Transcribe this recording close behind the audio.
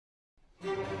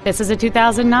This is a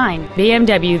 2009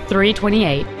 BMW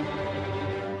 328.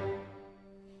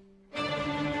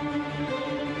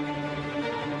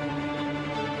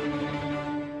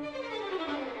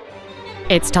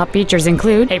 Its top features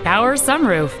include a power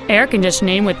sunroof, air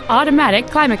conditioning with automatic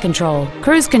climate control,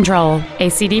 cruise control, a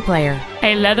CD player,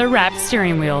 a leather-wrapped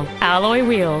steering wheel, alloy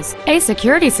wheels, a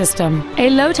security system,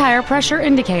 a low tire pressure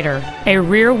indicator, a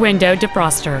rear window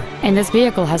defroster, and this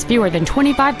vehicle has fewer than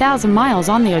 25,000 miles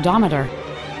on the odometer.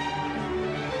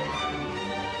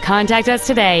 Contact us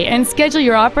today and schedule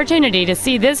your opportunity to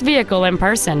see this vehicle in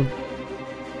person.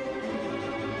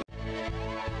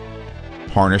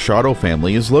 Harnish Auto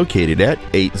Family is located at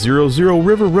 800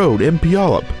 River Road in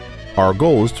Puyallup. Our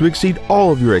goal is to exceed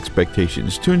all of your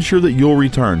expectations to ensure that you'll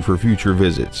return for future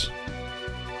visits.